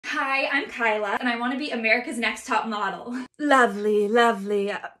Hi, I'm Kyla, and I want to be America's Next Top Model. Lovely, lovely.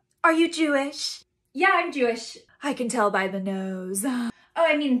 Are you Jewish? Yeah, I'm Jewish. I can tell by the nose. Oh,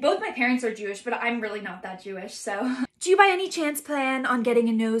 I mean, both my parents are Jewish, but I'm really not that Jewish, so... Do you by any chance plan on getting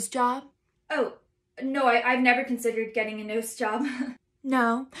a nose job? Oh, no, I've never considered getting a nose job.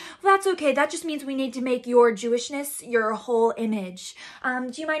 No? Well, that's okay. That just means we need to make your Jewishness your whole image.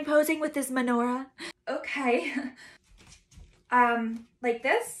 Do you mind posing with this menorah? Okay. Like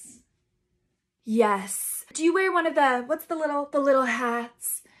this? Yes. Do you wear one of what's the little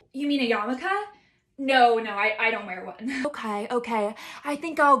hats? You mean a yarmulke? No, I don't wear one. Okay. I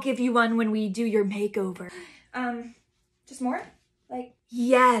think I'll give you one when we do your makeover. Just more? Like...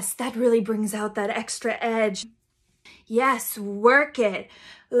 Yes, that really brings out that extra edge. Yes, work it.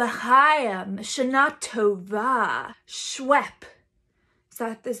 L'chaim, Shana Tova, Shwep.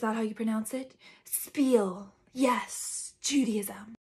 Is that how you pronounce it? Spiel. Yes, Judaism.